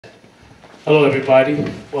Hello everybody,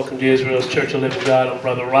 welcome to Israel's Church of Living God. I'm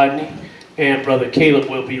Brother Rodney and Brother Caleb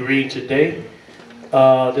will be reading today.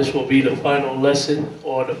 This will be the final lesson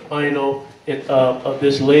or the final of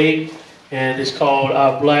this leg, and it's called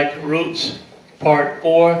Our Black Roots, Part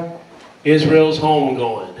 4, Israel's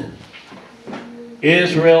Homegoing.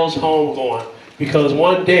 Israel's homegoing, because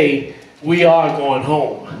one day we are going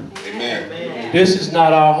home. Amen. This is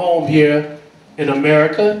not our home here in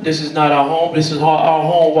America. This is not our home. This is our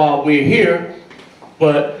home while we're here.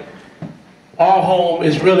 But our home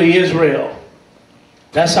is really Israel.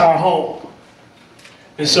 That's our home.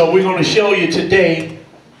 And so we're going to show you today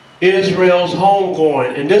Israel's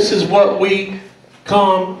homegoing. And this is what we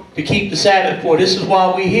come to keep the Sabbath for. This is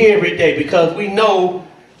why we're here every day. Because we know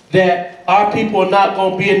that our people are not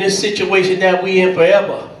going to be in this situation that we're in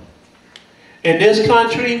forever. In this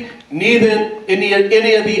country, neither in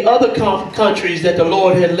any of the other countries that the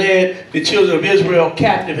Lord had led the children of Israel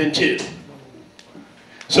captive into.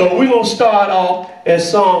 So we're going to start off at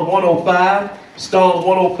Psalm 105. Psalm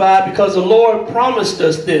 105, because the Lord promised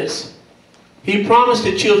us this. He promised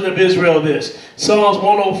the children of Israel this. Psalms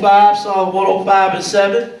 105, Psalm 105 and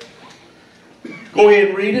 7. Go ahead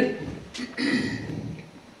and read it.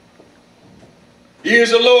 He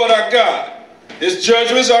is the Lord our God. His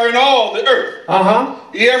judgments are in all the earth.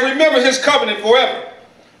 He hath remembered his covenant forever,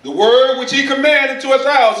 the word which he commanded to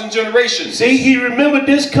 1,000 generations. See, he remembered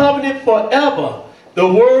this covenant forever,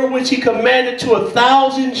 the word which he commanded to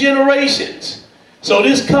 1,000 generations. So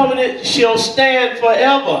this covenant shall stand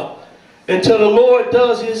forever until the Lord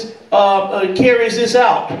does his, carries this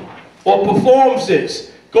out or performs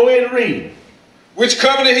this. Go ahead and read. Which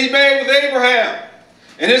covenant he made with Abraham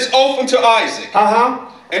and his oath unto Isaac.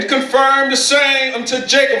 And confirmed the same unto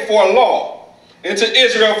Jacob for a law, and to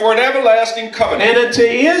Israel for an everlasting covenant. And unto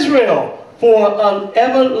Israel for an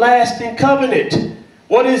everlasting covenant.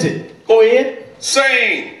 What is it? Go ahead.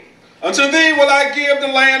 Saying, unto thee will I give the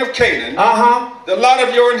land of Canaan, the lot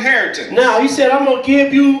of your inheritance. Now, he said, I'm going to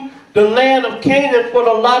give you the land of Canaan for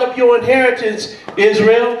the lot of your inheritance,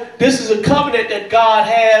 Israel. This is a covenant that God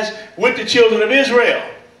has with the children of Israel.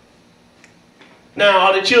 Now,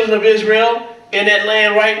 are the children of Israel in that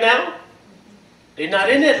land right now? They're not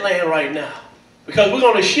in that land right now. Because we're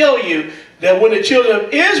going to show you that when the children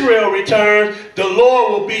of Israel return, the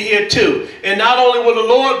Lord will be here too. And not only will the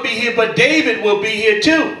Lord be here, but David will be here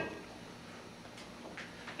too.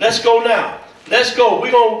 Let's go now. Let's go.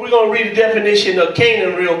 We're going to read the definition of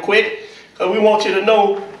Canaan real quick, because we want you to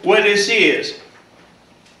know where this is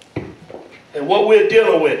and what we're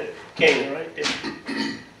dealing with. Canaan right there.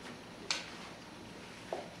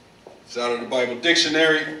 It's out of the Bible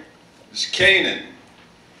dictionary. It's Canaan,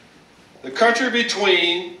 the country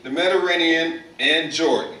between the Mediterranean and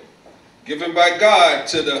Jordan, given by God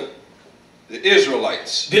to the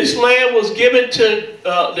Israelites. This land was given to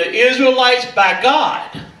the Israelites by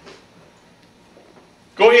God.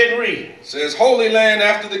 Go ahead and read. It says, Holy Land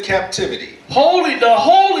after the captivity. The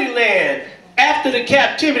Holy Land after the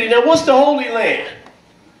captivity. Now, what's the Holy Land?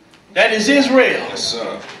 That is Israel. Yes,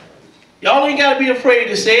 sir. Y'all ain't got to be afraid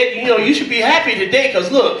to say it. You know, you should be happy today,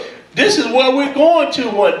 because look, this is where we're going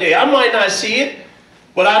to one day. I might not see it,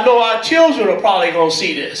 but I know our children are probably going to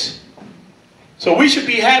see this. So we should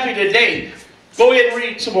be happy today. Go ahead and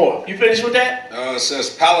read some more. You finished with that? It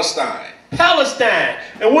says Palestine. Palestine.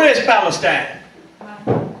 And where's Palestine?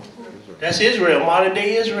 That's Israel, modern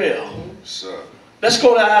day Israel. Sir. Let's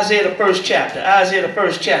go to Isaiah the first chapter. Isaiah the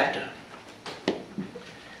first chapter.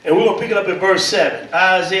 And we're going to pick it up at verse 7.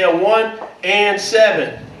 Isaiah 1 and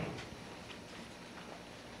 7.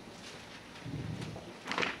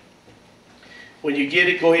 When you get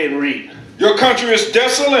it, go ahead and read. Your country is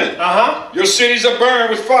desolate. Your cities are burned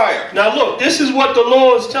with fire. Now look, this is what the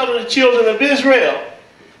Lord is telling the children of Israel.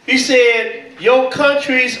 He said, your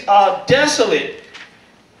countries are desolate.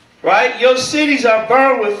 Right? Your cities are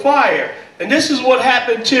burned with fire. And this is what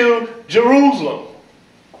happened to Jerusalem.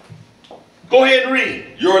 Go ahead and read.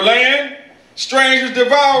 Your land, strangers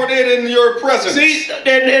devoured it in your presence. See,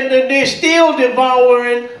 and they're still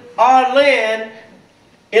devouring our land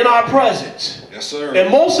in our presence. Yes, sir.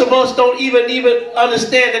 And most of us don't even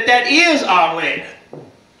understand that that is our land.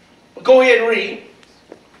 But go ahead and read.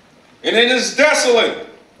 And it is desolate,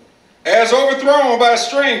 as overthrown by a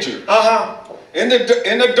stranger. And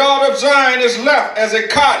the daughter of Zion is left as a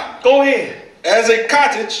cottage. Go ahead. As a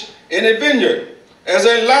cottage in a vineyard, as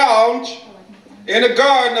a lounge in a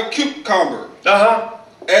garden of cucumber.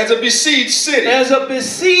 As a besieged city. As a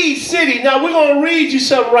besieged city. Now we're going to read you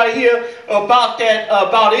something right here about that,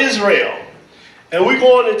 about Israel. And we're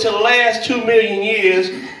going into the last 2 million years,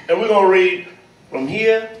 and we're going to read from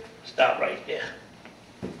here, stop right there.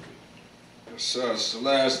 Yes, sir. It's the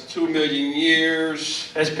last 2 million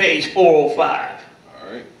years. That's page 405.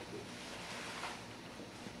 All right.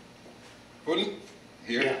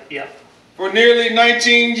 Here. Yeah, yeah. For nearly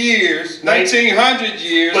 19 years, 1900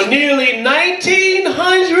 years. For nearly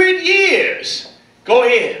 1900 years. Go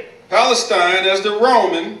ahead. Palestine, as the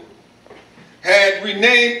Roman, had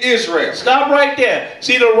renamed Israel. Stop right there.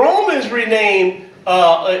 See, the Romans renamed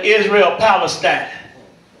Israel Palestine.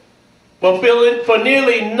 But for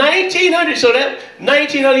nearly 1900, so that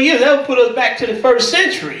 1900 years, that would put us back to the 1st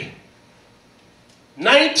century.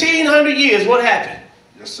 1900 years, what happened?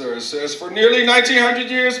 Yes, sir. It says, for nearly 1900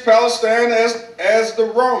 years, Palestine, as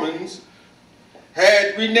the Romans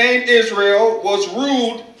had renamed Israel, was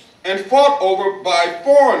ruled and fought over by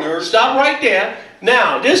foreigners. Stop right there.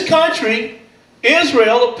 Now, this country,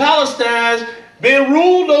 Israel of Palestine's been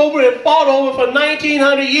ruled over and fought over for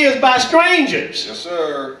 1900 years by strangers. Yes,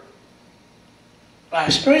 sir. By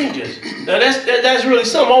strangers. Now, that's really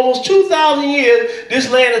something. Almost 2,000 years, this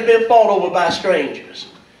land has been fought over by strangers.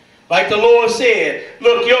 Like the Lord said,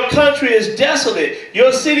 look, your country is desolate.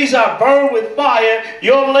 Your cities are burned with fire.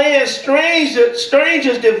 Your land,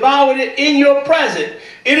 strangers devoured it in your presence.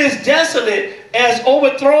 It is desolate as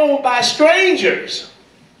overthrown by strangers.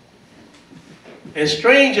 And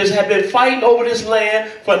strangers have been fighting over this land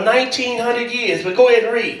for 1900 years. But go ahead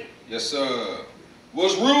and read. Yes, sir.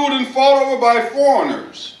 Was ruled and fought over by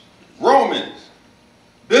foreigners, Romans,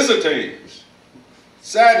 Byzantines,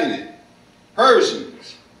 Sassanids,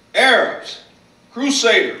 Persians, Arabs,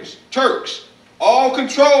 Crusaders, Turks, all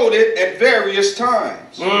controlled it at various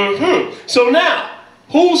times. So now,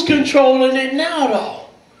 who's controlling it now, though?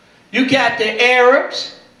 You got the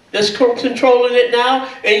Arabs that's controlling it now,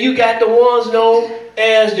 and you got the ones known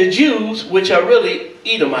as the Jews, which are really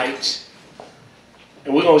Edomites.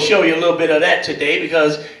 And we're going to show you a little bit of that today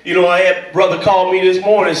because, you know, I had a brother call me this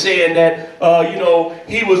morning saying that, you know,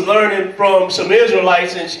 he was learning from some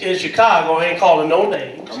Israelites in Chicago. I ain't calling no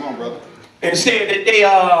names. Come on, brother. And said that they,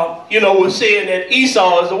 you know, was saying that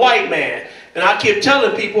Esau is the white man. And I kept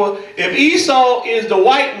telling people, if Esau is the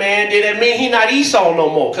white man, then that means he's not Esau no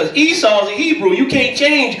more. Because Esau is a Hebrew. You can't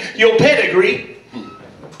change your pedigree.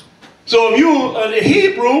 So if you are the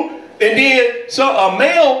Hebrew, and then a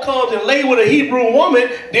male comes and lay with a Hebrew woman,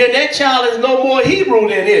 then that child is no more Hebrew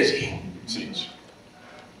then, is he? Teach.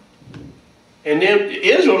 And then the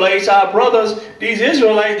Israelites, our brothers, these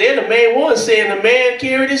Israelites, they're the main ones saying the man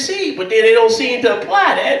carried his seed. But then they don't seem to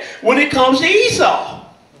apply that when it comes to Esau.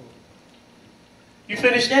 You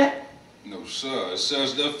finished that? No, sir. It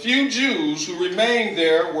says the few Jews who remained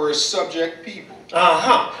there were a subject people.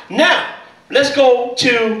 Now, let's go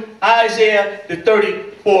to Isaiah the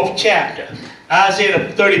 34th chapter. Isaiah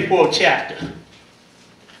the 34th chapter.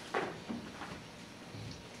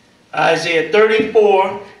 Isaiah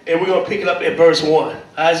 34, and we're going to pick it up at verse 1.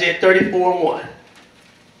 Isaiah 34 and 1.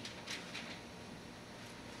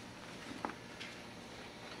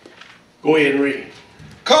 Go ahead and read.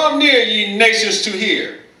 Come near, ye nations, to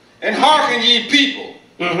hear, and hearken, ye people.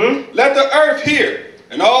 Let the earth hear,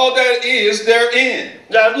 and all that is therein.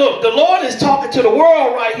 Now look, the Lord is talking to the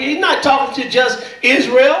world right here. He's not talking to just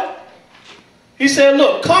Israel. He said,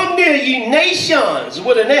 look, come near, ye nations,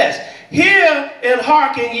 with an S. Hear and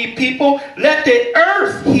hearken, ye people. Let the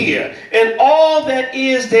earth hear, and all that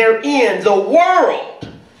is therein, the world.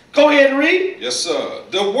 Go ahead and read. Yes, sir.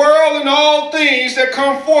 The world and all things that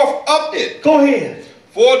come forth of it. Go ahead.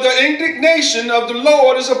 For the indignation of the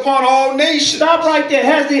Lord is upon all nations. Stop right there.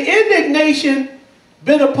 Has the indignation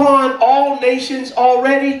been upon all nations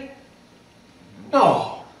already?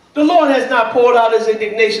 No. The Lord has not poured out his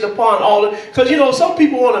indignation upon all of it. Because, you know, some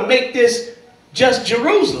people want to make this just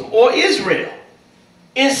Jerusalem or Israel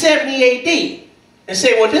in 70 AD. And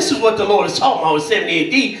say, well, this is what the Lord is talking about in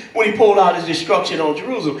 70 AD when he poured out his destruction on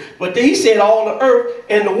Jerusalem. But then he said all the earth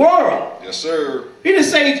and the world. Yes, sir. He didn't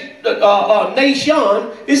say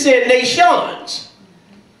nation. He said nations.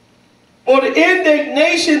 For the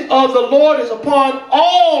indignation of the Lord is upon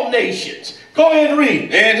all nations. Go ahead and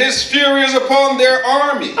read. And his fury is upon their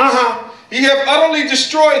armies. He hath utterly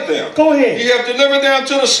destroyed them. Go ahead. He hath delivered them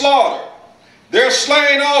to the slaughter. Their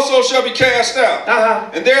slain also shall be cast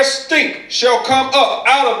out, and their stink shall come up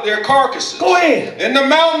out of their carcasses. Go ahead. And the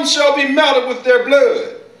mountains shall be melted with their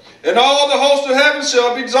blood, and all the host of heaven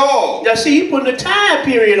shall be dissolved. Now see, he's putting a time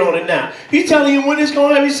period on it now. He's telling you when it's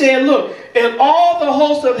going to happen. He's saying, look, and all the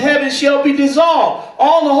host of heaven shall be dissolved.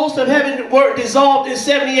 All the host of heaven were dissolved in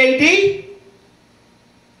 70 AD.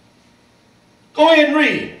 Go ahead and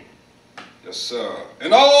read. Yes, sir.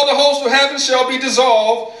 And all the host of heaven shall be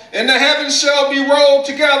dissolved, and the heavens shall be rolled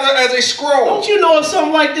together as a scroll. Don't you know if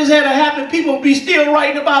something like this had to happen, people would be still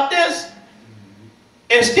writing about this?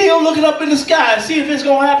 and still looking up in the sky and see if it's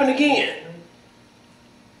going to happen again.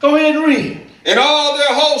 Go ahead and read. And all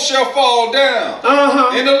their hosts shall fall down,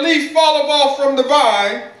 and the leaf falleth off from the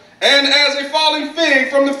vine, and as a falling fig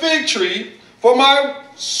from the fig tree, for my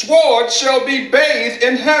sword shall be bathed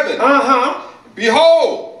in heaven.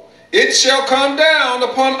 Behold, it shall come down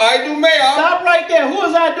upon Idumea. Stop right there. Who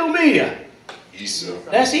is Idumea? Esau.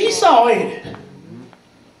 That's Esau, ain't it?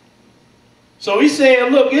 So he's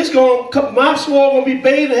saying, look, it's going to, my sword going to be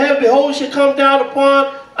bathed in heaven. Behold, it shall come down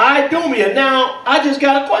upon Idumea. Now, I just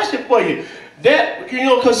got a question for you. That, you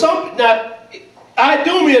know, because now,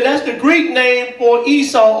 Idumea, that's the Greek name for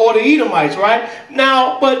Esau or the Edomites, right?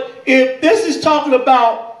 Now, but if this is talking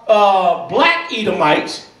about black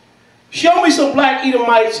Edomites, show me some black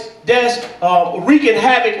Edomites that's wreaking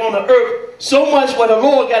havoc on the earth so much where the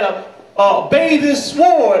Lord got to bathe his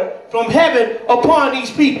sword from heaven upon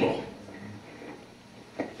these people.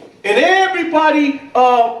 And everybody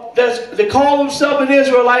that call themselves an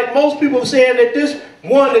Israelite, most people are saying that this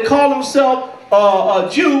one that call himself a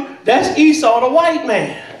Jew, that's Esau, the white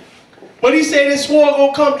man. But he said his sword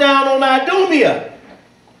going to come down on Idumea.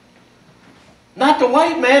 Not the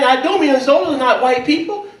white man. Idumeans, those are not white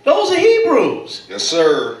people. Those are Hebrews. Yes,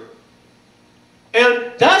 sir.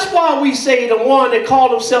 And that's why we say the one that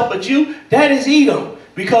called himself a Jew, that is Edom.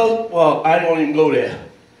 Because, well, I don't even go there.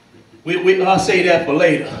 I'll say that for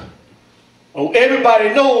later. Oh, everybody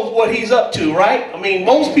knows what he's up to, right? I mean,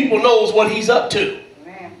 most people knows what he's up to.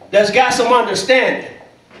 That's got some understanding.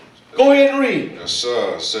 Go ahead and read. Yes,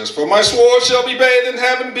 sir. It says, for my sword shall be bathed in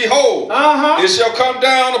heaven, behold, it shall come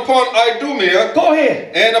down upon Idumea. Go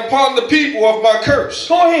ahead. And upon the people of my curse.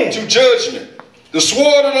 Go ahead. To judgment. The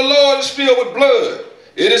sword of the Lord is filled with blood.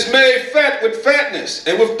 It is made fat with fatness,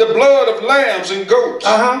 and with the blood of lambs and goats.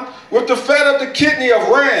 With the fat of the kidney of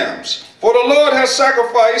rams. For the Lord has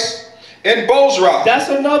sacrificed in Bozrah. That's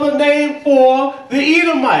another name for the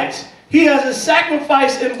Edomites. He has a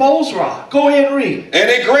sacrifice in Bozrah. Go ahead and read. And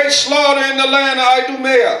a great slaughter in the land of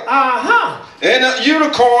Idumea. And a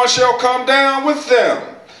unicorn shall come down with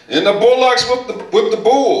them, and the bullocks with the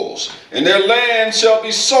bulls, and their land shall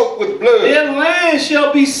be soaked with blood. Their land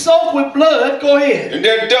shall be soaked with blood. Go ahead. And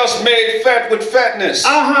their dust made fat with fatness.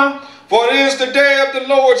 For it is the day of the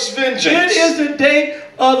Lord's vengeance. It is the day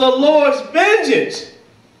of the Lord's vengeance.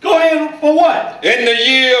 Go ahead, for what? In the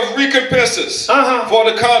year of recompenses.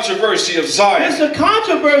 For the controversy of Zion. It's a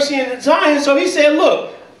controversy in Zion. So he said,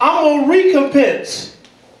 look, I'm going to recompense.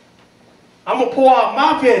 I'm going to pour out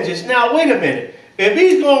my vengeance. Now, wait a minute. If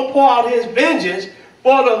he's going to pour out his vengeance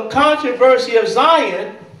for the controversy of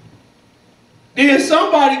Zion, then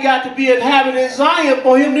somebody got to be inhabiting Zion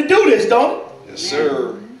for him to do this, don't it? Yes,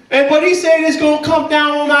 sir. But he said it's going to come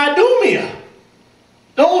down on Idumea.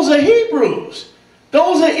 Those are Hebrews.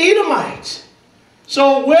 Those are Edomites.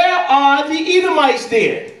 So where are the Edomites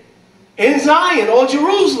then? In Zion or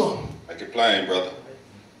Jerusalem. Make it plain, brother.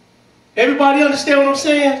 Everybody understand what I'm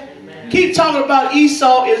saying? Amen. Keep talking about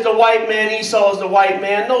Esau is the white man. Esau is the white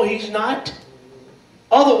man. No, he's not.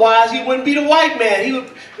 Otherwise, he wouldn't be the white man. He would,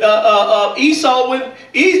 Esau would.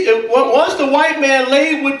 Once the white man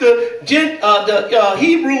laid with the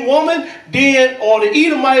Hebrew woman, then or the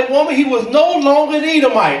Edomite woman, he was no longer an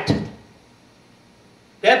Edomite.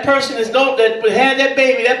 That person is that had that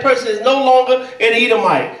baby. That person is no longer an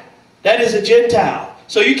Edomite. That is a Gentile.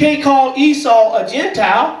 So you can't call Esau a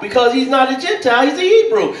Gentile because he's not a Gentile. He's a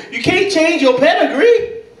Hebrew. You can't change your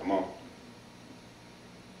pedigree. Come on.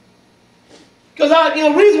 Because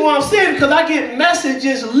the reason why I'm saying because I get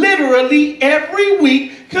messages literally every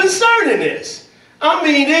week concerning this. I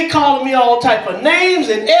mean, they calling me all type of names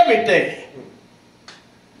and everything.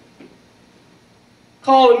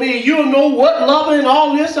 Calling me, you don't know what, lover and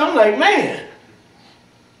all this. I'm like, man,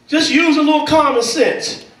 just use a little common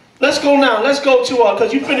sense. Let's go now. Let's go to,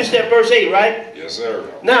 because you finished that verse 8, right? Yes,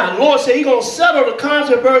 sir. Now, the Lord said he's going to settle the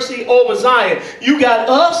controversy over Zion. You got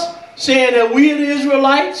us saying that we are the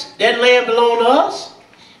Israelites. That land belongs to us.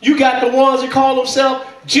 You got the ones that call themselves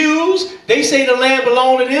Jews. They say the land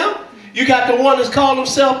belongs to them. You got the ones that call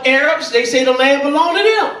themselves Arabs. They say the land belongs to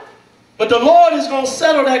them. But the Lord is going to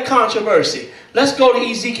settle that controversy. Let's go to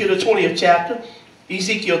Ezekiel, the 20th chapter.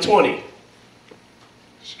 Ezekiel 20.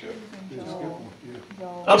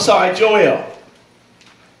 I'm sorry, Joel.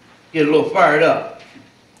 Get a little fired up.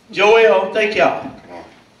 Joel, thank y'all.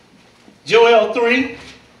 Joel 3.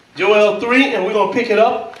 Joel 3, and we're going to pick it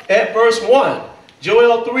up at verse 1.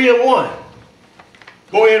 Joel 3 and 1.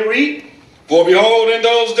 Go ahead and read. For behold, in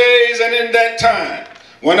those days and in that time,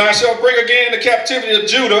 when I shall bring again the captivity of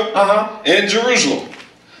Judah and Jerusalem,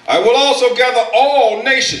 I will also gather all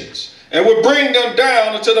nations, and will bring them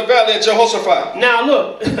down into the valley of Jehoshaphat. Now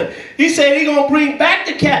look, he said he's going to bring back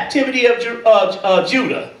the captivity of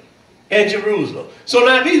Judah and Jerusalem. So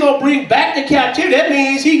now if he's going to bring back the captivity, that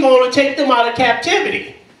means he's going to take them out of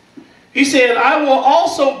captivity. He said, I will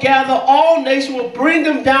also gather all nations, will bring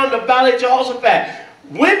them down the valley of Jehoshaphat.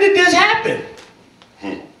 When did this happen?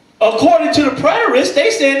 According to the preterists,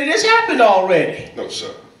 they said that this happened already. No,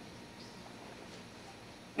 sir.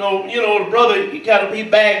 No, you know, the brother, he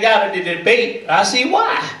bagged out in the debate. I see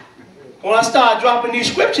why. When I start dropping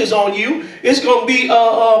these scriptures on you, it's going to be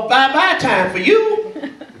bye-bye time for you.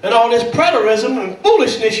 And all this preterism and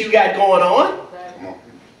foolishness you got going on.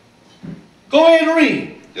 Go ahead and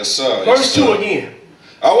read. Yes, sir. Verse yes, 2 sir. again.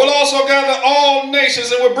 I will also gather all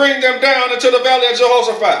nations and will bring them down into the valley of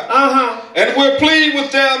Jehoshaphat. And will plead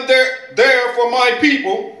with them there for my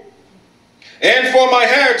people and for my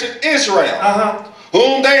heritage Israel.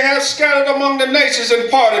 Whom they have scattered among the nations and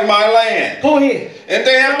parted my land. Go ahead. And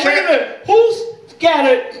they have who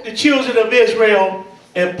scattered the children of Israel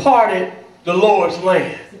and parted the Lord's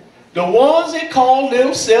land? The ones that call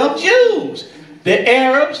themselves Jews. The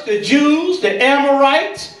Arabs, the Jews, the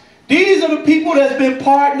Amorites. These are the people that's been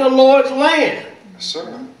parting the Lord's land. Yes,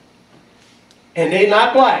 sir. And they're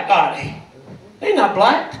not black, are they? They're not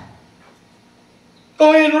black.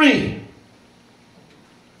 Go ahead and read.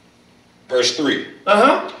 Verse 3.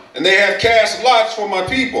 And they have cast lots for my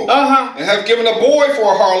people, and have given a boy for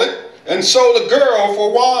a harlot, and sold a girl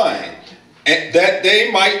for wine, and that they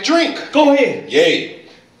might drink. Go ahead. Yea.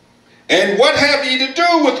 And what have ye to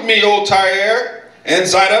do with me, O Tyre, and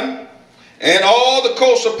Zidon, and all the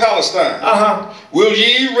coasts of Palestine? Will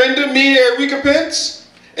ye render me a recompense?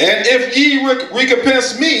 And if ye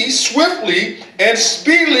recompense me, swiftly and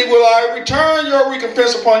speedily will I return your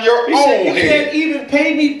recompense upon your own head. You can't even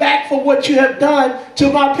pay me back for what you have done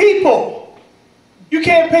to my people. You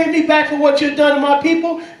can't pay me back for what you've done to my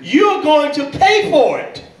people. You're going to pay for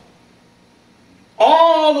it.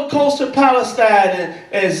 All the coast of Palestine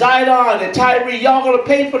and Zidon and Tyre, y'all going to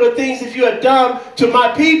pay for the things that you have done to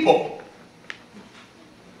my people.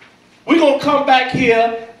 We're going to come back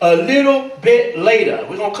here a little bit later.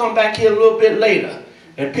 We're going to come back here a little bit later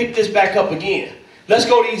and pick this back up again. Let's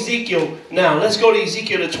go to Ezekiel now. Let's go to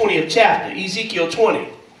Ezekiel, the 20th chapter. Ezekiel 20.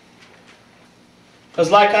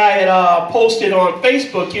 Because like I had posted on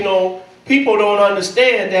Facebook, you know, people don't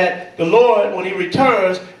understand that the Lord, when he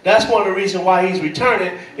returns, that's one of the reasons why he's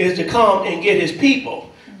returning, is to come and get his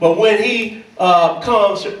people. But when he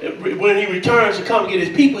returns to come and get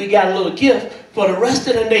his people, he got a little gift for the rest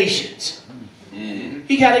of the nations.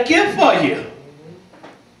 He got a gift for you.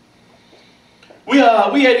 We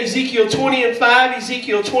had Ezekiel 20 and 5,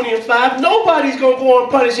 Ezekiel 20 and 5. Nobody's going to go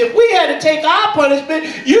and punish him. We had to take our punishment.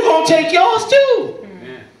 You're going to take yours too.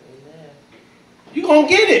 You're going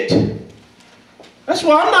to get it. That's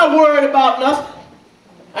why I'm not worried about nothing.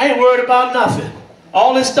 I ain't worried about nothing.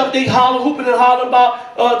 All this stuff they hooping and hollering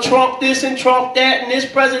about Trump this and Trump that and this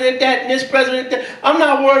president that and this president that. I'm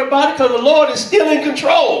not worried about it because the Lord is still in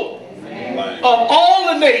control of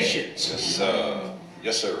all the nations. Yes, sir.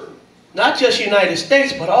 Yes, sir. Not just United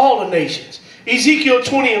States, but all the nations. Ezekiel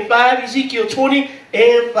 20 and 5, Ezekiel 20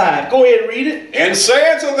 and 5. Go ahead and read it. And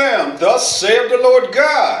say unto them, thus saith the Lord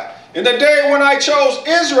God, in the day when I chose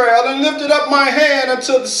Israel and lifted up my hand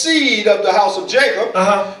unto the seed of the house of Jacob,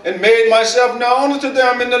 and made myself known unto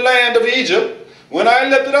them in the land of Egypt, when I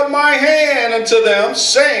lifted up my hand unto them,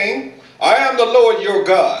 saying, I am the Lord your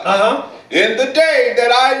God. In the day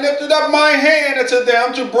that I lifted up my hand unto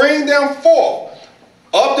them to bring them forth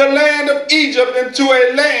of the land of Egypt into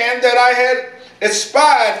a land that I had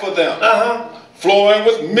espied for them, flowing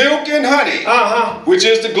with milk and honey, which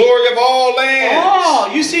is the glory of all lands.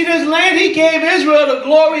 Oh, you see this land? He gave Israel the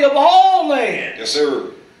glory of all lands. Yes,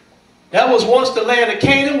 sir. That was once the land of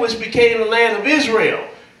Canaan, which became the land of Israel.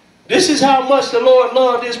 This is how much the Lord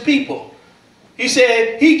loved his people. He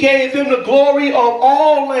said he gave them the glory of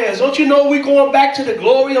all lands. Don't you know we're going back to the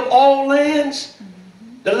glory of all lands?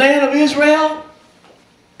 The land of Israel.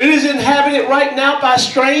 It is inhabited right now by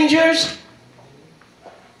strangers.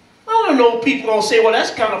 I don't know, people going to say, well, that's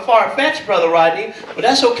kind of far-fetched, Brother Rodney. But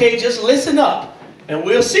that's okay, just listen up. And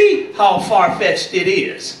we'll see how far-fetched it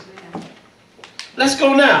is. Let's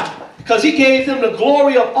go now. Because he gave them the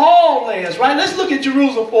glory of all lands, right? Let's look at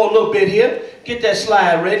Jerusalem for a little bit here. Get that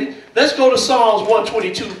slide ready. Let's go to Psalms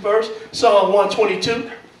 122 first. Psalm 122.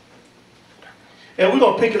 And we're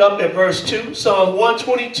going to pick it up at verse 2. Psalm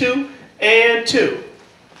 122 and 2.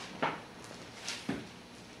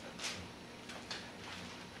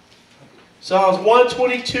 Psalms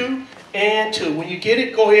 122 and 2. When you get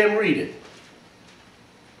it, go ahead and read it.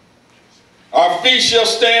 Our feet shall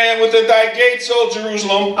stand within thy gates, O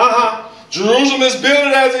Jerusalem. Jerusalem is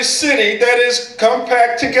built as a city that is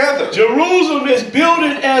compact together. Jerusalem is built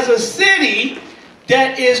as a city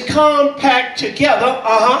that is compact together.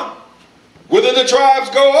 Whither the tribes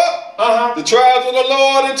go up, the tribes of the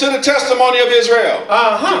Lord, into the testimony of Israel,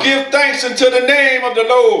 to give thanks unto the name of the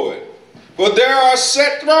Lord. For there are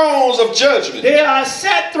set thrones of judgment. There are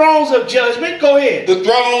set thrones of judgment. Go ahead. The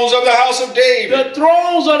thrones of the house of David. The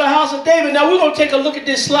thrones of the house of David. Now we're going to take a look at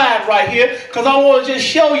this slide right here because I want to just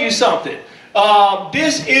show you something.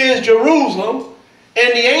 This is Jerusalem in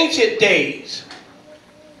the ancient days.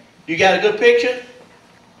 You got a good picture?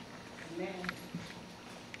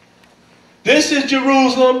 This is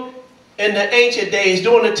Jerusalem in the ancient days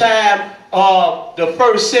during the time of the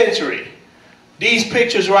 1st century. These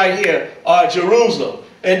pictures right here are Jerusalem.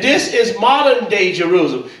 And this is modern day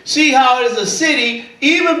Jerusalem. See how it is a city,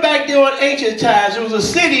 even back during ancient times, it was a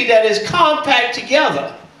city that is compact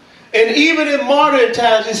together. And even in modern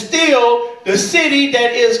times, it's still the city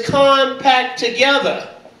that is compact together.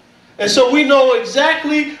 And so we know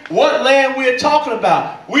exactly what land we're talking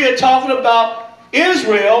about. We are talking about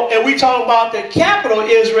Israel, and we're talking about the capital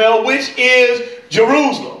Israel, which is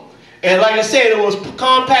Jerusalem. And like I said, it was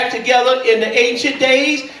compact together in the ancient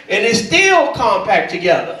days, and it's still compact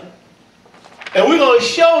together. And we're going to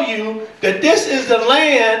show you that this is the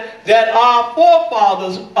land that our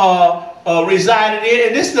forefathers resided in,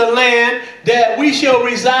 and this is the land that we shall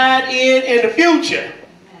reside in the future.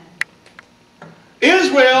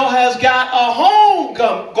 Israel has got a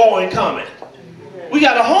homecoming coming. We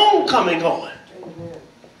got a homecoming going.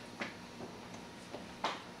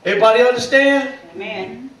 Everybody understand?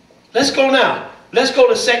 Amen. Let's go now. Let's go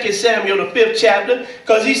to 2 Samuel, the 5th chapter,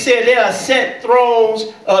 because he said there are set thrones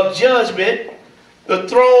of judgment, the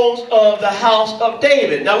thrones of the house of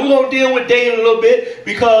David. Now we're going to deal with David a little bit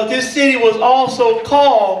because this city was also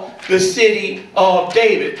called the city of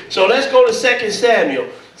David. So let's go to 2 Samuel.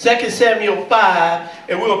 2 Samuel 5,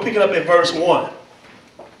 and we're going to pick it up at verse 1.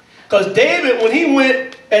 Because David, when he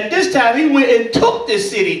went, at this time, he went and took this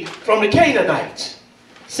city from the Canaanites.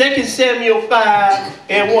 2 Samuel 5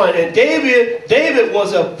 and 1. And David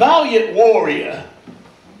was a valiant warrior.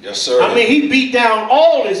 Yes, sir. I mean, he beat down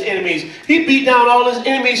all his enemies. He beat down all his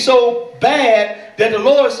enemies so bad that the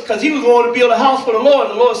Lord, because he was going to build a house for the Lord,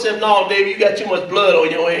 and the Lord said, no, David, you got too much blood on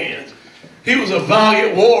your hands. He was a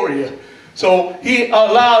valiant warrior. So he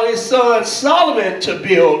allowed his son Solomon to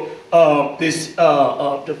build this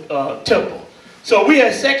temple. So we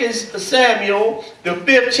have 2 Samuel, the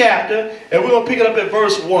 5th chapter, and we're going to pick it up at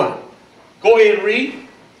verse 1. Go ahead and read.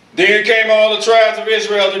 Then came all the tribes of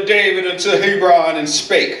Israel to David unto Hebron and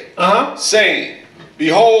spake, saying,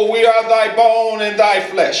 Behold, we are thy bone and thy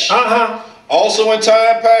flesh. Also in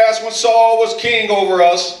time past, when Saul was king over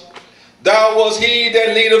us, thou was he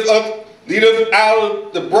that leadeth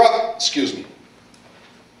out the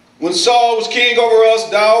When Saul was king over us,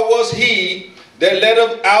 thou was he that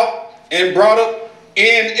leadeth out and brought up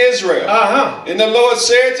in Israel. And the Lord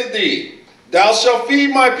said to thee, Thou shalt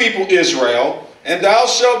feed my people Israel, and thou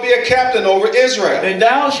shalt be a captain over Israel. And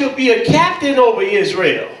thou shalt be a captain over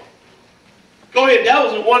Israel. Go ahead. That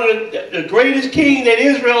was one of the greatest king that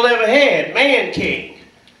Israel ever had, man king.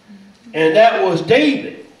 And that was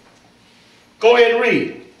David. Go ahead and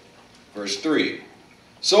read. Verse 3.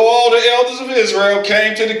 So all the elders of Israel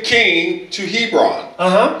came to the king to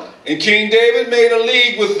Hebron. And King David made a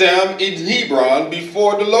league with them in Hebron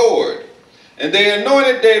before the Lord. And they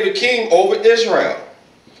anointed David king over Israel.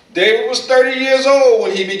 David was 30 years old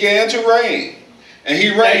when he began to reign. And he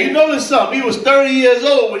reigned. Now you notice something. He was 30 years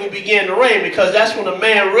old when he began to reign, because that's when a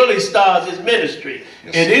man really starts his ministry.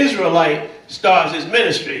 Yes, An Israelite starts his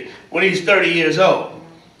ministry when he's 30 years old.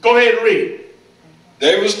 Go ahead and read.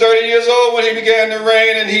 David was 30 years old when he began to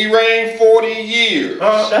reign, and he reigned 40 years.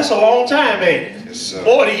 That's a long time, ain't it? Yes, sir.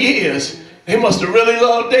 40 years. They must have really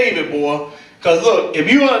loved David, boy. Because look,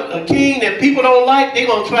 if you're a king that people don't like, they're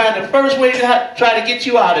going to try the first way to try to get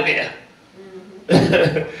you out of there.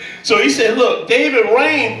 So he said, look, David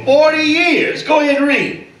reigned 40 years. Go ahead and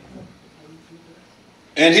read.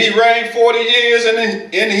 And he reigned 40 years,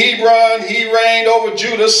 and in Hebron he reigned over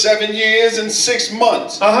Judah 7 years and 6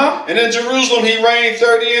 months. And in Jerusalem he reigned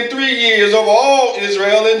 33 years over all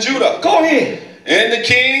Israel and Judah. Go ahead. And the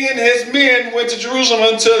king and his men went to Jerusalem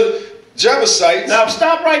unto Jebusites. Now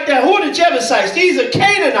stop right there. Who are the Jebusites? These are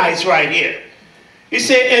Canaanites right here. He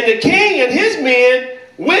said, and the king and his men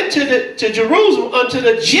went to Jerusalem unto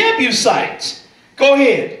the Jebusites. Go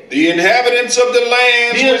ahead. The inhabitants of the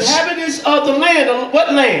land. The inhabitants of the land.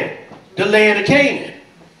 What land? The land of Canaan,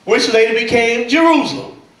 which later became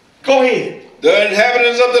Jerusalem. Go ahead. the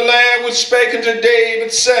inhabitants of the land which spake unto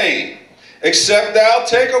David, saying, except thou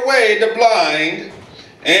take away the blind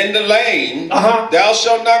and the lame, thou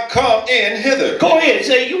shalt not come in hither. Go ahead,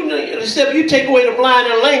 say, except you take away the blind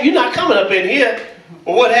and the lame, you're not coming up in here.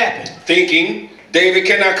 But what happened? Thinking David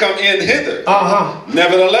cannot come in hither.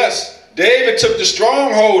 Nevertheless, David took the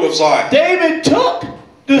stronghold of Zion. David took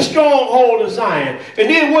the stronghold of Zion. And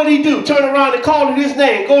then what did he do? Turn around and call it his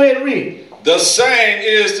name. Go ahead and read. The same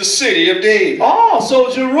is the city of David. Oh,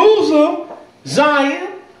 so Jerusalem,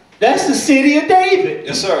 Zion, that's the city of David.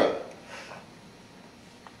 Yes, sir.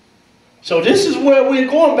 So this is where we're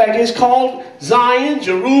going back. It's called Zion,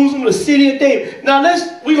 Jerusalem, the city of David. Now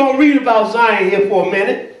we're going to read about Zion here for a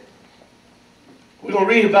minute. We're going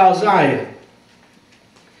to read about Zion.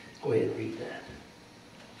 Go ahead and read that.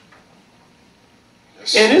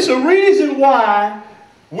 Yes. And it's a reason why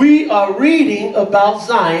we are reading about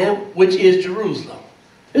Zion, which is Jerusalem.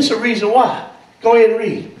 It's a reason why. Go ahead and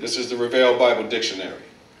read. This is the Revell Bible Dictionary. It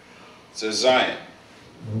says Zion.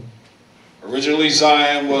 Originally,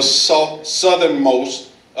 Zion was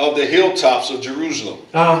southernmost of the hilltops of Jerusalem.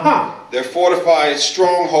 Their fortified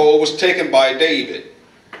stronghold was taken by David.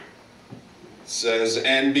 It says,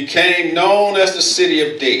 and became known as the city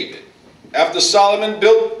of David. After Solomon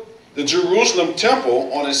built the Jerusalem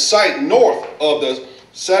temple on a site north of the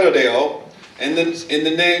citadel, and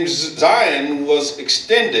the name Zion was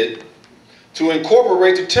extended to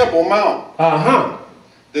incorporate the Temple Mount.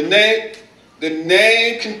 The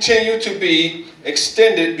name continued to be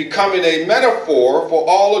extended, becoming a metaphor for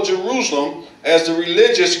all of Jerusalem as the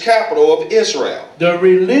religious capital of Israel. The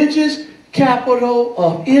religious capital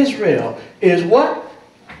of Israel is what?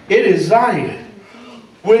 It is Zion,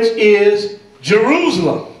 which is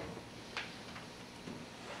Jerusalem.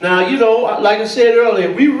 Now, you know, like I said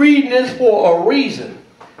earlier, we're reading this for a reason.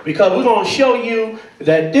 Because we're going to show you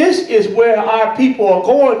that this is where our people are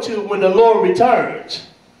going to when the Lord returns.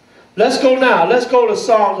 Let's go now. Let's go to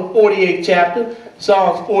Psalms 48 chapter.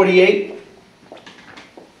 Psalms 48.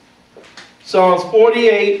 Psalms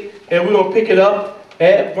 48. And we're going to pick it up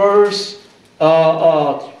at verse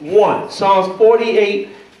 1. Psalms 48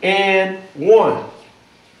 and 1.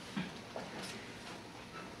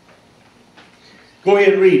 Go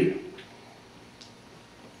ahead and read it.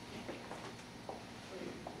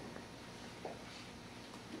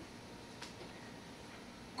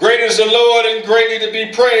 Great is the Lord and greatly to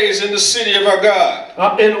be praised in the city of our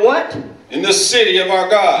God. In what? In the city of our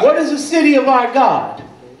God. What is the city of our God?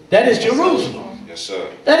 That is Jerusalem. Yes,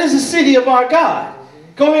 sir. That is the city of our God.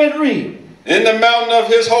 Go ahead and read. In the mountain of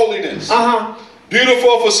his holiness.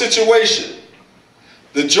 Beautiful for situation.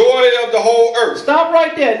 The joy of the whole earth. Stop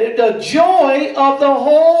right there. The joy of the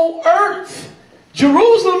whole earth.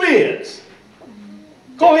 Jerusalem is.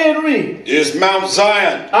 Go ahead and read. Is Mount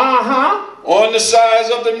Zion. On the sides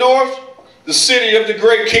of the north, the city of the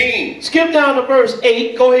great king. Skip down to verse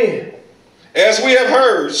 8. Go ahead. As we have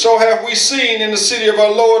heard, so have we seen in the city of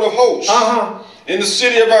our Lord of hosts. In the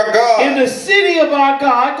city of our God. In the city of our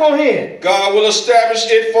God. Go ahead. God will establish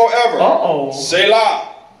it forever. Selah.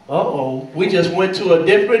 We just went to a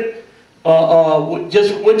different,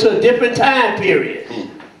 time period.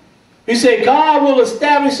 He said God will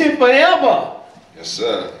establish it forever. Yes,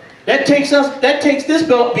 sir. That takes this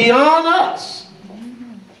beyond us.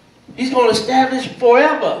 He's going to establish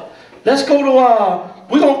forever. Let's go to,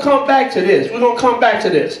 we're going to come back to this. We're going to come back to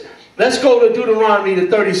this. Let's go to Deuteronomy, the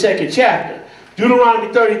 32nd chapter.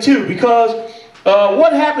 Deuteronomy 32, because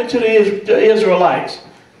what happened to the Israelites?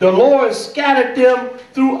 The Lord scattered them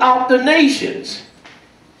throughout the nations.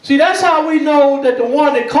 See, that's how we know that the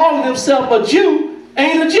one that called himself a Jew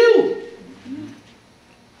ain't a Jew.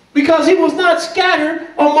 Because he was not scattered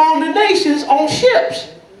among the nations on ships.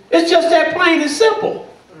 It's just that plain and simple.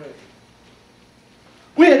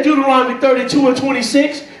 We had Deuteronomy 32 and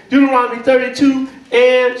 26. Deuteronomy 32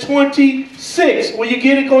 and 26. When you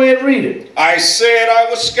get it, go ahead and read it. I said I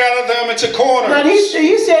would scatter them into corners. Now he said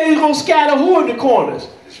he was going to scatter who in the corners?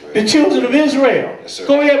 The children of Israel. Yes,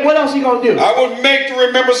 go ahead. What else are you going to do? I will make the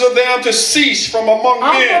remembrance of them to cease from among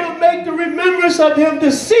men. I'm going to make the remembrance of him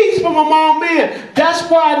to cease from among men. That's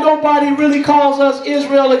why nobody really calls us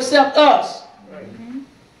Israel except us.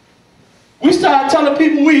 We start telling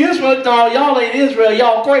people we Israel. No, y'all ain't Israel.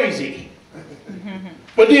 Y'all crazy.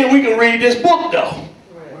 But then we can read this book though.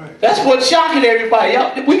 That's what's shocking everybody.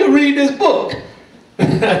 We can read this book.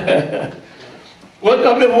 I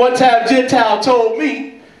remember one time Gentile told me,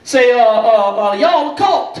 say, y'all a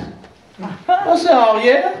cult. I said, oh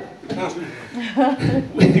yeah?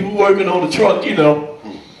 We were working on the truck, you know.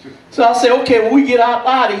 So I said, okay, when we get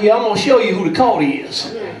out of here, I'm going to show you who the cult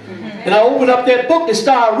is. And I opened up that book and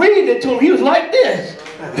started reading it to him. He was like this.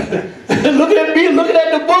 Looking at me, looking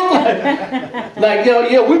at the book like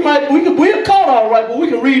yeah, we're caught all right, but we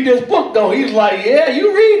can read this book though. He's like, yeah,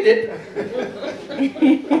 you read it.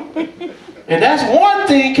 And that's one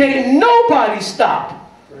thing can't nobody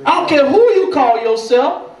stop. I don't care who you call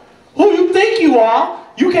yourself, who you think you are,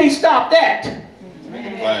 you can't stop that.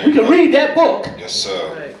 We can read that book. Yes,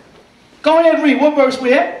 sir. Go ahead and read. What verse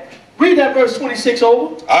we at? Read that verse 26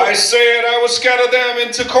 over. I said I would scatter them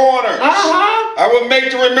into corners. I would make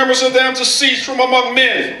the remembrance of them to cease from among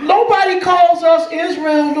men. Nobody calls us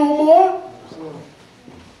Israel no more.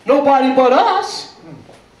 Nobody but us.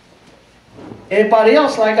 Everybody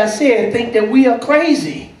else, like I said, think that we are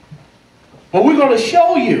crazy. But we're going to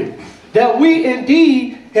show you that we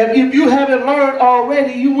indeed, if you haven't learned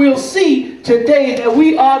already, you will see today that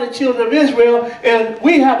we are the children of Israel and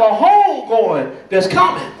we have a home going that's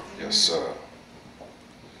coming. Yes, sir.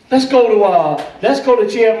 Let's go to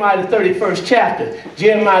Jeremiah the 31st chapter,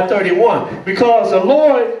 Jeremiah 31. Because the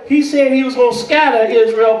Lord, he said he was going to scatter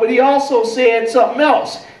Israel, but he also said something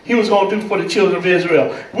else he was going to do for the children of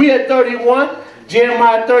Israel. We at 31,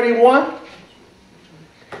 Jeremiah 31.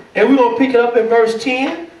 And we're going to pick it up in verse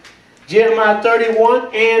 10. Jeremiah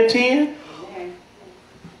 31 and 10.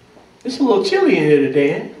 It's a little chilly in here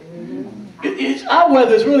today. Our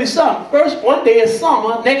weather is really something. First, one day is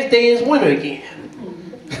summer, next day is winter again.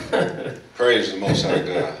 Praise the Most High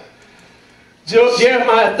God.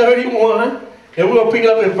 Jeremiah 31, and we're going to pick it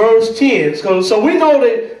up in verse 10. So we know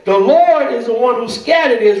that the Lord is the one who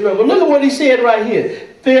scattered Israel. But look at what he said right here.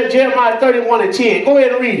 Jeremiah 31 and 10. Go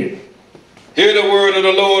ahead and read it. Hear the word of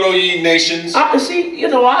the Lord, O ye nations. See, you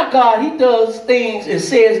know, our God, he does things and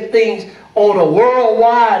says things on a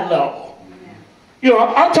worldwide level. You know,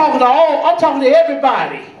 I'm talking to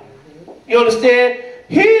everybody. You understand?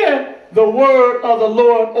 Hear the word of the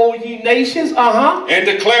Lord, O ye nations. And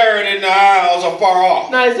declare it in the isles afar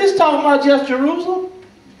off. Now, is this talking about just Jerusalem?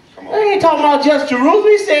 Come on. They ain't talking about just Jerusalem.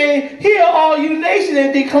 He's saying, hear all you nations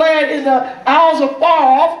and declare it in the isles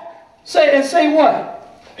afar off. Say what?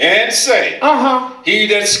 And say, he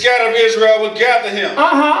that scattered Israel will gather him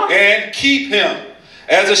and keep him,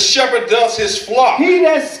 as a shepherd does his flock. He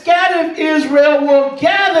that scattered Israel will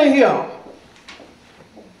gather him.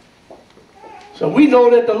 So we know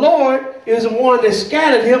that the Lord is the one that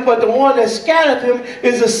scattered him, but the one that scattered him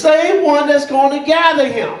is the same one that's going to gather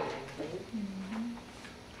him.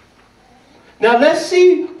 Now let's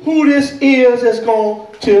see who this is that's going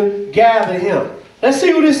to gather him. Let's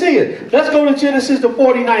see who this is. Let's go to Genesis, the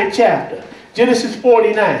 49th chapter. Genesis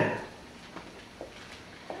 49.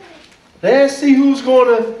 Let's see who's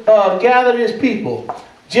going to gather his people.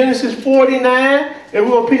 Genesis 49, and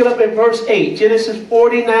we're going to pick it up in verse 8. Genesis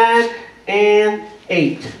 49 and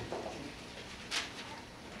 8.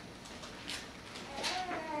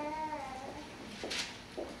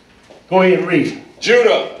 Go ahead and read.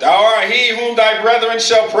 Judah, thou art he whom thy brethren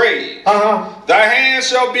shall praise. Thy hand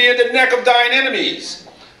shall be in the neck of thine enemies.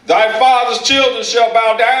 Thy father's children shall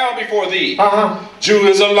bow down before thee. Judah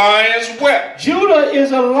is a lion's whelp. Judah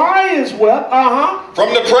is a lion's whelp.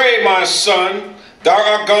 From the prey, my son, thou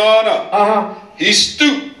art gone up. He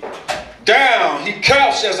stooped down. He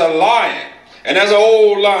couched as a lion and as an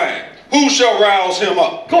old lion. Who shall rouse him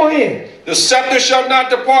up? Go ahead. The scepter shall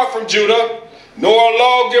not depart from Judah, nor a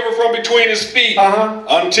lawgiver from between his feet,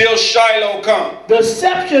 until Shiloh come. The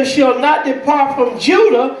scepter shall not depart from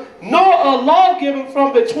Judah, nor a lawgiver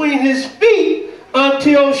from between his feet,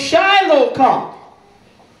 until Shiloh come.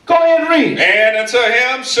 Go ahead and read. And unto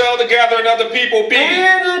him shall the gathering of the people be.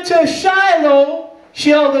 And unto Shiloh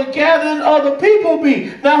shall the gathering of the people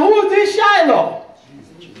be. Now who is this Shiloh?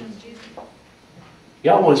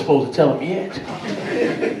 Y'all weren't supposed to tell him yet.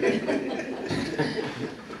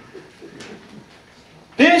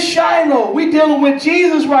 This Shiloh, we dealing with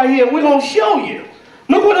Jesus right here. We're going to show you.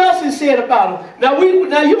 Look what else is said about him. Now you're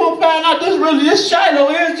going to find out this Shiloh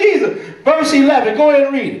is Jesus. Verse 11. Go ahead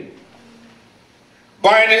and read it.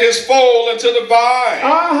 Binding his foal into the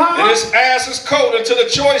vine, and his ass's coat into the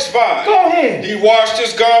choice vine. Go ahead. He washed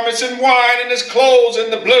his garments in wine and his clothes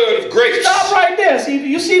in the blood of grapes. Stop right there. See,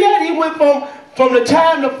 you see that? He went from the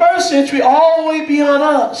time of the first century all the way beyond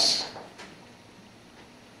us.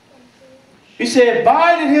 He said,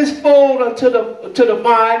 binding his foal unto the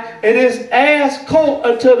vine, and his ass coat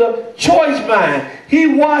unto the choice vine. He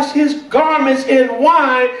washed his garments in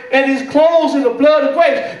wine, and his clothes in the blood of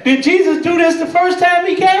grapes. Did Jesus do this the first time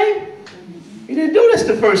he came? He didn't do this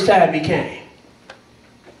the first time he came.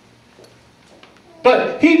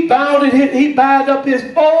 But he bound up his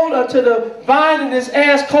foal unto the vine and his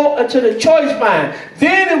ass coat unto the choice vine.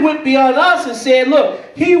 Then it went beyond us and said, look,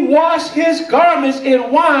 he washed his garments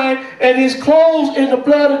in wine and his clothes in the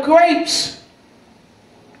blood of grapes.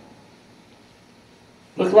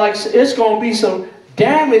 Look like it's going to be some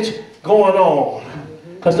damage going on.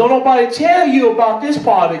 Because don't nobody tell you about this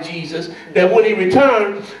part of Jesus, that when he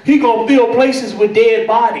returns, he's going to fill places with dead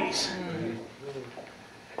bodies.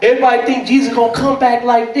 Everybody think Jesus is going to come back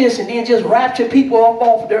like this and then just rapture people up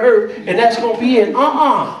off the earth and that's going to be it.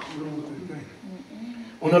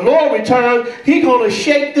 When the Lord returns, he's going to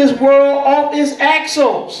shake this world off its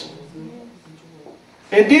axles.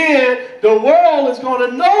 And then the world is going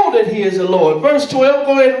to know that he is the Lord. Verse 12,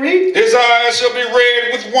 go ahead and read. His eyes shall be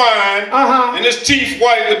red with wine, and his teeth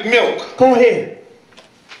white with milk. Go ahead.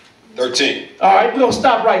 13. All right, we're going to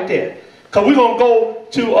stop right there. Because we're going to go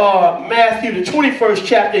to Matthew, the 21st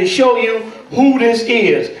chapter, and show you who this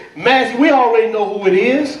is. Matthew, we already know who it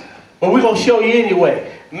is, but we're going to show you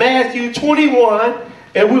anyway. Matthew 21,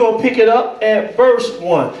 and we're going to pick it up at verse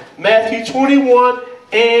 1. Matthew 21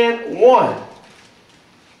 and 1.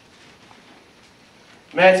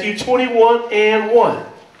 Matthew 21 and 1.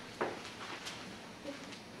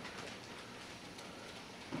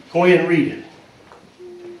 Go ahead and read it.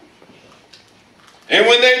 And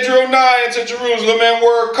when they drew nigh unto Jerusalem and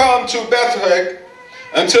were come to Bethlehem,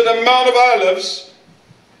 unto the Mount of Olives,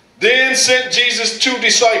 then sent Jesus 2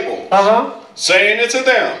 disciples, saying unto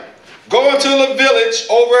them, Go unto the village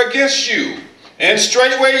over against you, and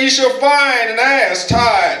straightway ye shall find an ass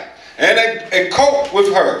tied, and a colt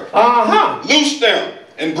with her. Loose them,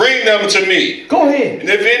 and bring them to me. Go ahead. And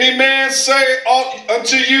if any man say aught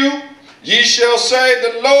unto you, ye shall say,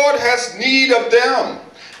 The Lord has need of them,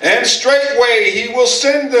 and straightway he will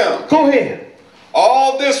send them. Go ahead.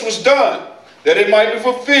 All this was done, that it might be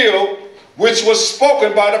fulfilled, which was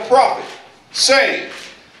spoken by the prophet, saying,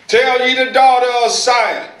 Tell ye the daughter of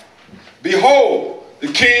Zion, Behold, the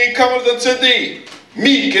king cometh unto thee,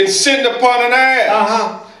 meek and sitting upon an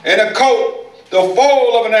ass, and a coat, the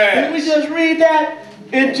foal of an ass. Didn't we just read that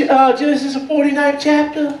in Genesis 49th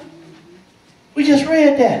chapter? We just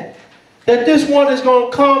read that. That this one is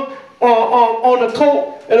going to come on the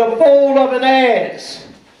coat and a foal of an ass.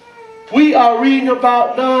 We are reading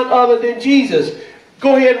about none other than Jesus.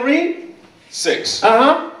 Go ahead and read. 6.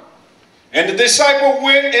 And the disciple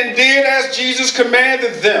went and did as Jesus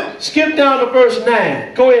commanded them. Skip down to verse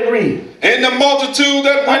 9. Go ahead and read. And the multitude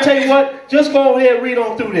that went... I tell you what, just go ahead and read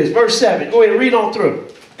on through this. Verse 7. Go ahead and read on through.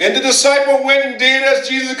 And the disciple went and did as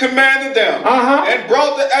Jesus commanded them. And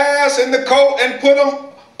brought the ass and the coat and put them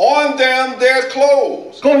on them their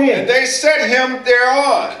clothes. Go ahead. And they set him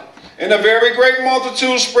thereon. And a very great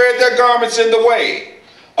multitude spread their garments in the way.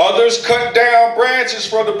 Others cut down branches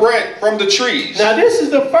from the trees. Now this is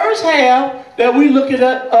the first half that we look at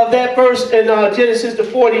of that verse in Genesis the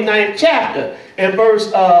 49th chapter. And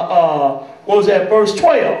verse, what was that? Verse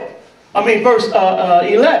 12. I mean verse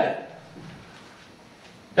 11.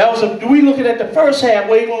 That was we looking at the first half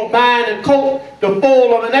where you're going to bind and coat the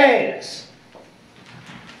foal of an ass.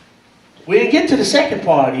 We didn't get to the second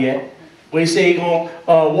part yet. Where he said he's going to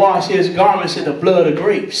wash his garments in the blood of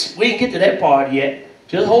grapes. We didn't get to that part yet.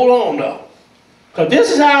 Just hold on though. Because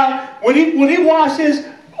this is how, when he washed his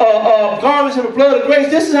garments in the blood of grapes,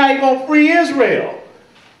 this is how he's going to free Israel.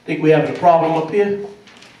 Think we having a problem up here?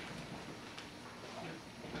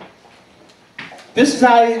 This is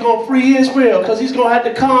how he's going to free Israel. Because he's going to have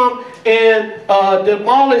to come and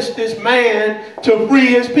demolish this man to free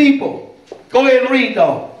his people. Go ahead and read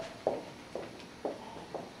though.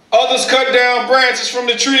 Others cut down branches from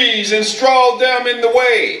the trees and strawed them in the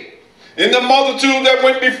way. And the multitude that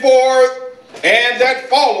went before and that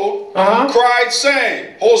followed cried,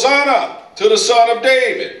 saying, Hosanna to the Son of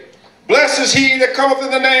David. Blessed is he that cometh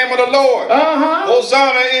in the name of the Lord.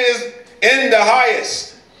 Hosanna is in the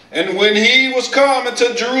highest. And when he was come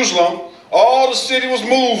into Jerusalem, all the city was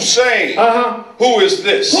moved, saying, Who is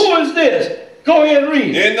this? Who is this? Go ahead and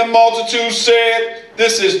read. And the multitude said,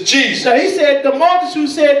 This is Jesus. Now he said, the multitude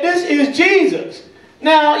said, This is Jesus.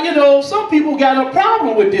 Now, you know, some people got a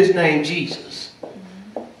problem with this name, Jesus.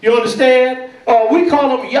 You understand? We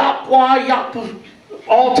call them Yahweh, Yahweh,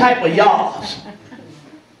 all type of Yahs.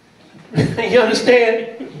 You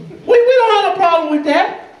understand? We don't have a problem with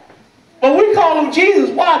that. But we call him Jesus.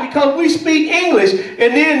 Why? Because we speak English.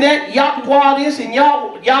 And then that Yahweh this and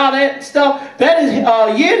Yah that stuff, that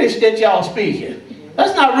is Yiddish that y'all speaking.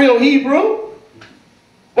 That's not real Hebrew.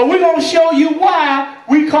 But we're going to show you why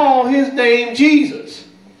we call his name Jesus.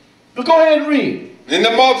 But go ahead and read. And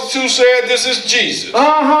the multitude said, This is Jesus,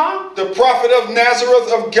 the prophet of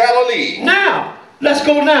Nazareth of Galilee. Now, Let's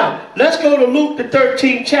go now. Let's go to Luke the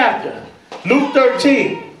 13th chapter. Luke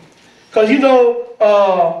 13. Because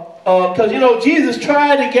Jesus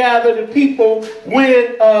tried to gather the people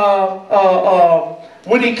when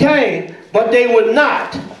he came, but they would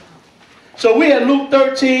not. So we had Luke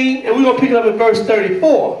 13, and we're going to pick it up at verse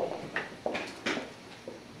 34.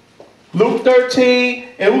 Luke 13,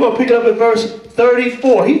 and we're going to pick it up at verse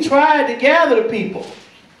 34. He tried to gather the people.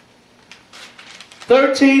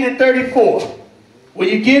 13 and 34. When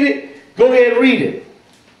you get it, go ahead and read it.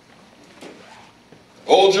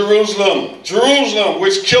 O Jerusalem, Jerusalem,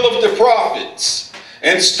 which killeth the prophets,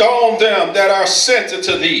 and stoned them that are sent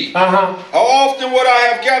unto thee. How often would I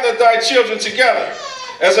have gathered thy children together,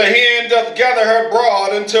 as a hen doth gather her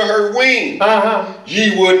brood into her wing?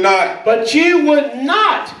 Ye would not. But ye would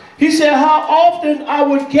not. He said, how often I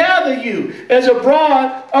would gather you as a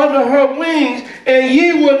brood under her wings, and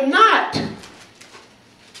ye would not.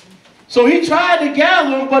 So he tried to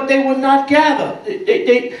gather them, but they would not gather.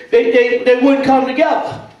 They wouldn't come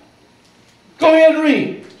together. Go ahead and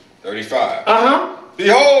read. 35.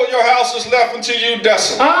 Behold, your house is left unto you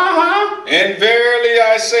desolate. And verily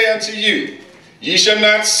I say unto you, ye shall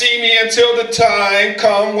not see me until the time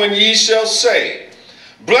come when ye shall say,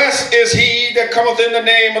 blessed is he that cometh in the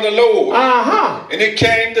name of the Lord. And it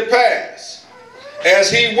came to pass,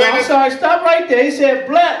 as he went... I'm sorry, stop right there. He said,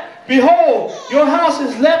 blessed. Behold, your house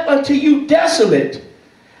is left unto you desolate.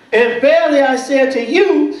 And verily I say unto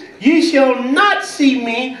you, ye shall not see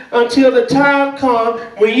me until the time come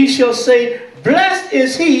when ye shall say, blessed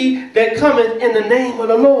is he that cometh in the name of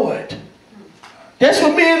the Lord. That's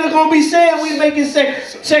what men are going to be saying when we make his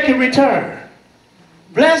second return.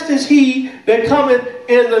 Blessed is he that cometh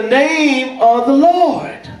in the name of the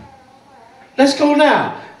Lord. Let's go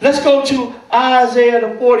now. Let's go to Isaiah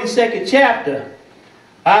the 42nd chapter.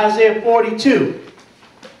 Isaiah 42.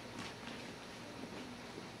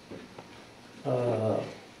 Let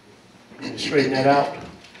me straighten that out.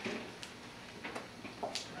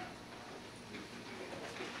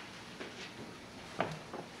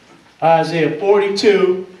 Isaiah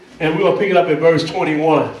 42, and we're going to pick it up at verse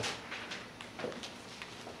 21.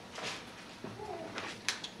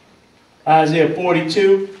 Isaiah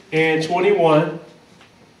 42 and 21.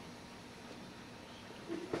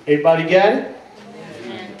 Everybody got it?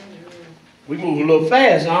 We move a little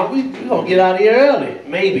fast, aren't we? We're going to get out of here early.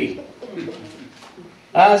 Maybe.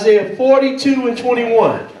 Isaiah 42 and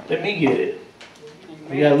 21. Let me get it.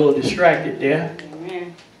 We got a little distracted there.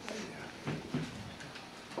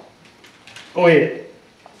 Go ahead.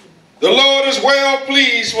 The Lord is well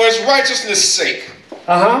pleased for his righteousness' sake.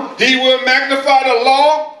 He will magnify the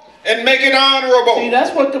law and make it honorable. See,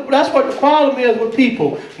 that's what the problem is with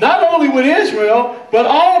people. Not only with Israel, but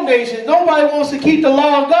all nations. Nobody wants to keep the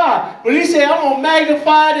law of God. But he said, I'm going to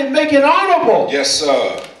magnify it and make it honorable. Yes,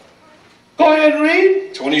 sir. Go ahead and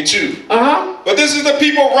read. 22. But this is the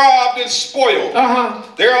people robbed and spoiled.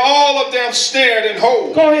 They are all of them snared and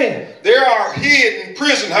hold. Go ahead. They are hid in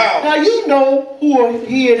prison houses. Now you know who are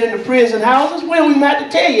hid in the prison houses. We don't even have to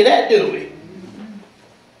tell you that, do we?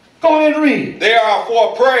 Go ahead and read. They are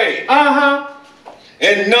for prey.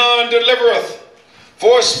 And none delivereth.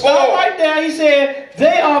 For spoil. Right there, he said,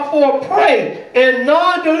 they are for prey and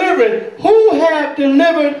none delivereth. Who have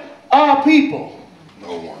delivered our people?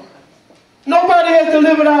 No one. Nobody has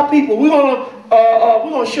delivered our people. We're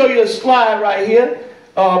gonna show you a slide right here.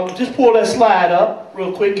 Just pull that slide up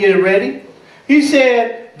real quick. Get it ready. He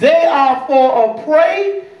said, they are for a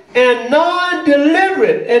prey and none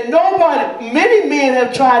delivered. And many men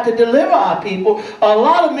have tried to deliver our people. A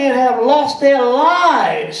lot of men have lost their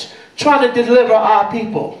lives trying to deliver our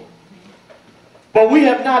people. But we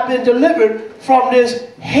have not been delivered from this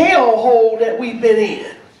hellhole that we've been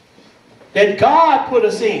in, that God put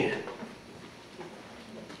us in.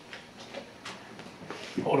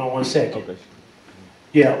 Hold on one second. Okay.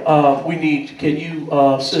 Yeah, we need, can you,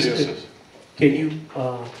 sister, can you,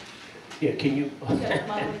 yeah, can you?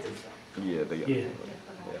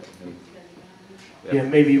 Yeah,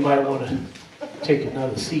 maybe you might want to take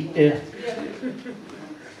another seat there.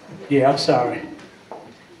 Yeah, I'm sorry.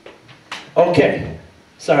 Okay,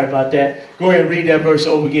 sorry about that. Go ahead and read that verse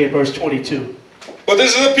over again, verse 22. But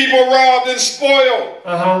this is the people robbed and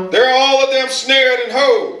spoiled. They're all of them snared and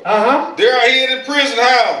hold. They are hid in prison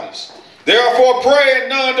houses. They are for prey and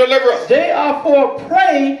none delivereth. They are for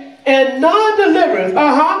prey and none delivereth.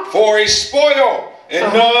 For a spoil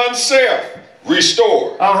and none saith,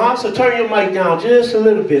 restore. So turn your mic down just a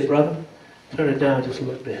little bit, brother. Turn it down just a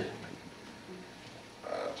little bit.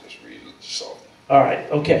 I'll just read it softly. All right,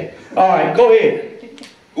 okay. All right, go ahead.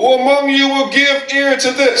 Who among you will give ear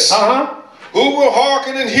to this? Who will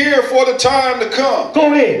hearken and hear for the time to come?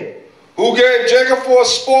 Go ahead. Who gave Jacob for a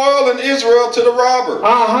spoil and Israel to the robber?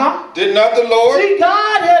 Did not the Lord? See,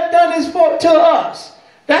 God had done this to us.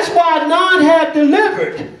 That's why none have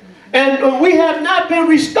delivered. And we have not been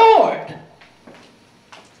restored.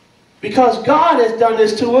 Because God has done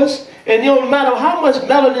this to us. And no matter how much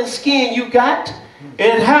melanin skin you got,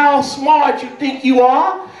 and how smart you think you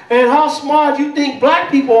are, and how smart you think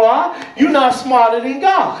black people are, you're not smarter than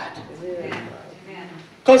God.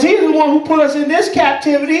 Because He's the one who put us in this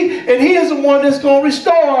captivity, and He is the one that's going to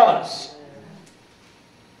restore us.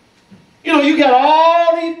 You know, you got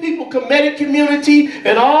all these people, Kemetic community,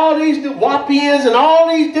 and all these Wapians, and all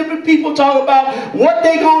these different people talking about what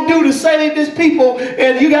they going to do to save this people.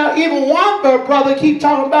 And you got even one brother keep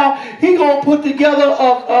talking about he going to put together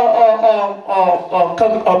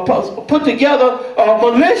a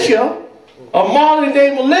militia, a modern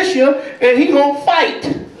day militia, and he going to fight.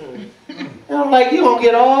 And I'm like, you're going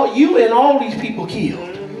to get you and all these people killed.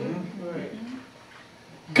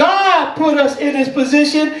 God put us in this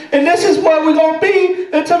position, and this is where we're going to be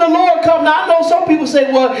until the Lord comes. Now, I know some people say,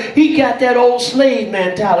 well, he got that old slave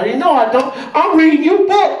mentality. No, I don't. I'm reading your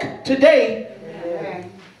book today.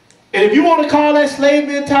 And if you want to call that slave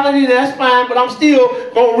mentality, that's fine, but I'm still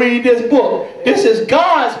going to read this book. This is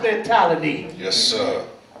God's mentality. Yes, sir.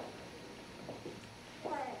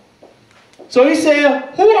 So he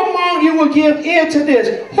said, who among you will give ear to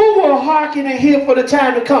this? Who will hearken and hear for the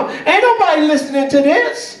time to come? Ain't nobody listening to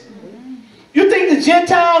this. You think the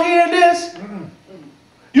Gentile hearing this?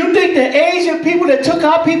 You think the Asian people that took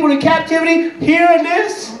our people into captivity hearing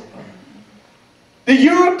this? The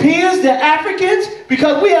Europeans, the Africans,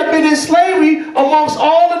 because we have been in slavery amongst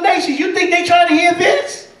all the nations. You think they trying to hear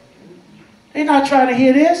this? They're not trying to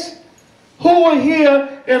hear this. Who will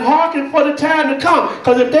hear and hearken for the time to come?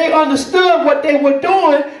 Because if they understood what they were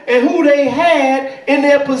doing and who they had in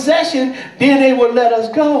their possession, then they would let us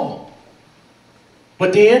go.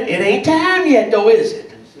 But then it ain't time yet though, is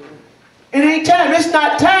it? It ain't time. It's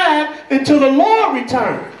not time until the Lord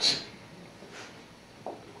returns.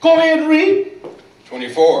 Go ahead and read.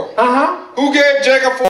 24. Uh-huh. Who gave Jacob for